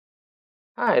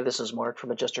Hi, this is Mark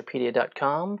from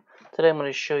Adjusterpedia.com. Today I'm going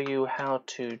to show you how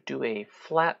to do a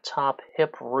flat top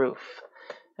hip roof.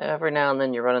 Every now and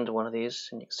then you run into one of these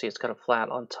and you can see it's got a flat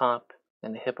on top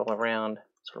and the hip all around.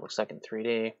 That's what it looks like in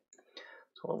 3D.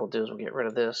 So what we'll do is we'll get rid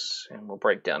of this and we'll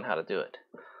break down how to do it.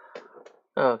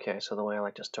 Okay, so the way I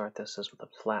like to start this is with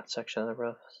the flat section of the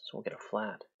roof. So we'll get a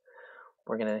flat.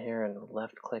 We're going to here and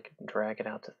left click and drag it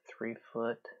out to 3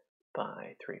 foot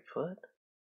by 3 foot.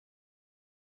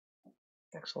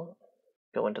 Excellent.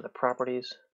 Go into the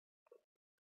properties,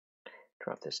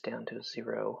 drop this down to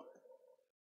 0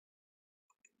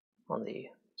 on the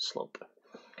slope.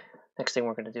 Next thing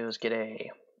we're going to do is get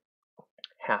a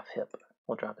half hip.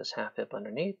 We'll drop this half hip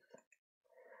underneath,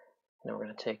 and then we're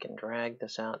going to take and drag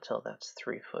this out till that's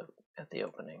 3 foot at the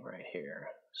opening right here.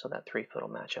 So that 3 foot will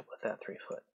match up with that 3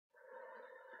 foot.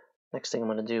 Next thing I'm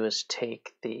going to do is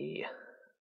take the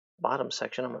bottom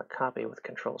section. I'm going to copy with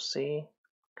Control C,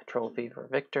 Control V for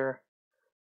Victor,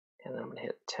 and then I'm going to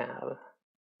hit Tab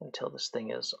until this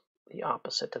thing is the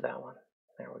opposite to that one.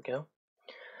 There we go.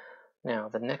 Now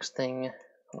the next thing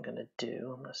I'm going to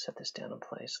do, I'm going to set this down in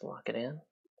place, lock it in.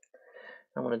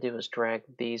 What I'm going to do is drag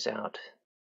these out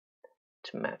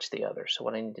to match the other. So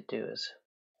what I need to do is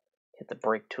hit the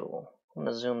brake tool. I'm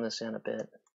going to zoom this in a bit,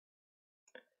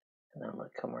 and then I'm going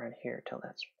to come right here till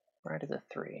that's right at the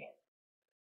 3.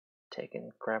 Take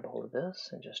and grab a hold of this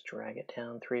and just drag it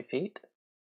down 3 feet.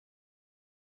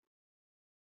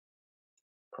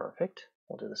 Perfect.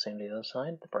 We'll do the same to the other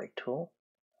side, the brake tool.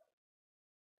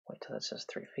 Wait till that says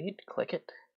 3 feet, click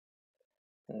it,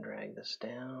 and drag this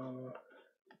down.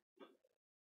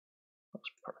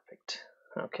 Looks perfect.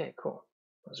 Okay, cool.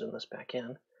 I'll zoom this back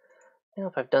in. Now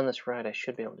if I've done this right, I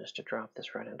should be able just to drop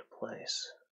this right into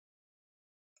place.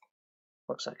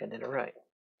 Looks like I did it right.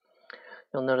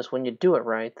 You'll notice when you do it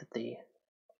right that the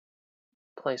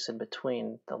place in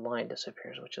between the line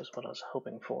disappears, which is what I was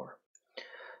hoping for.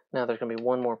 Now there's going to be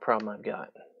one more problem I've got.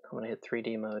 I'm going to hit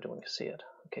 3D mode and we can see it.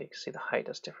 Okay, you can see the height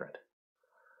is different.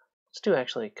 Let's do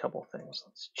actually a couple things.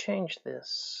 Let's change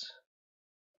this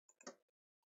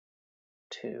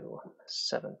to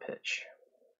 7 pitch.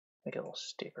 Make it a little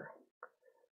steeper.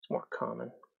 It's more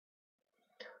common.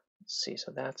 Let's see,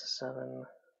 so that's a 7.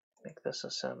 Make this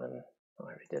a 7. Oh, I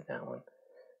already did that one.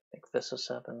 Make this a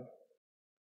 7.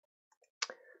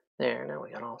 There, now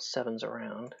we got all 7s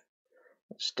around.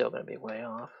 It's still going to be way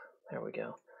off. There we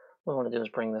go. What I want to do is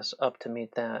bring this up to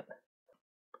meet that.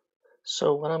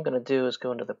 So what I'm going to do is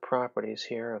go into the properties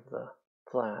here of the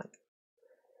flat.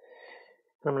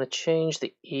 And I'm going to change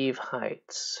the eave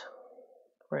heights.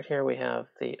 Right here we have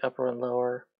the upper and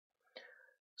lower.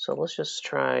 So let's just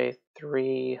try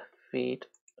 3 feet.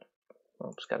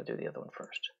 Oops, got to do the other one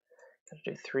first. Got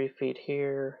to do 3 feet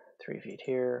here, 3 feet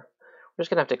here. We're just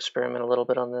going to have to experiment a little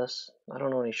bit on this. I don't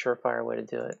know any surefire way to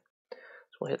do it.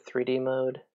 So we'll hit 3D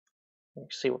mode. You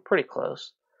can see we're pretty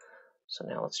close. So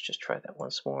now let's just try that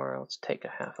once more. Let's take a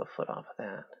half a foot off of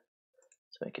that.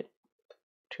 Let's make it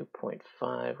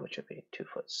 2.5, which would be 2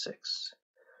 foot 6.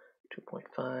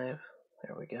 2.5.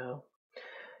 There we go.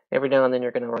 Every now and then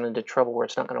you're going to run into trouble where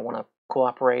it's not going to want to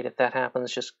cooperate. If that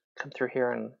happens, just come through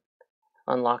here and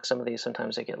unlock some of these.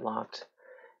 Sometimes they get locked,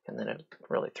 and then it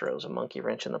really throws a monkey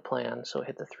wrench in the plan. So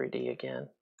hit the 3D again.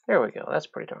 There we go. That's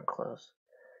pretty darn close.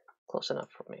 Close enough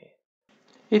for me.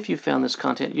 If you found this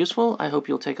content useful, I hope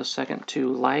you'll take a second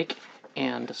to like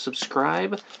and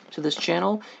subscribe to this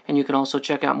channel. And you can also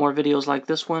check out more videos like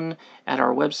this one at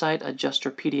our website,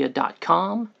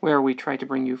 Adjusterpedia.com, where we try to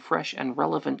bring you fresh and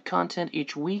relevant content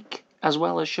each week, as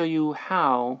well as show you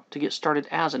how to get started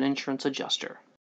as an insurance adjuster.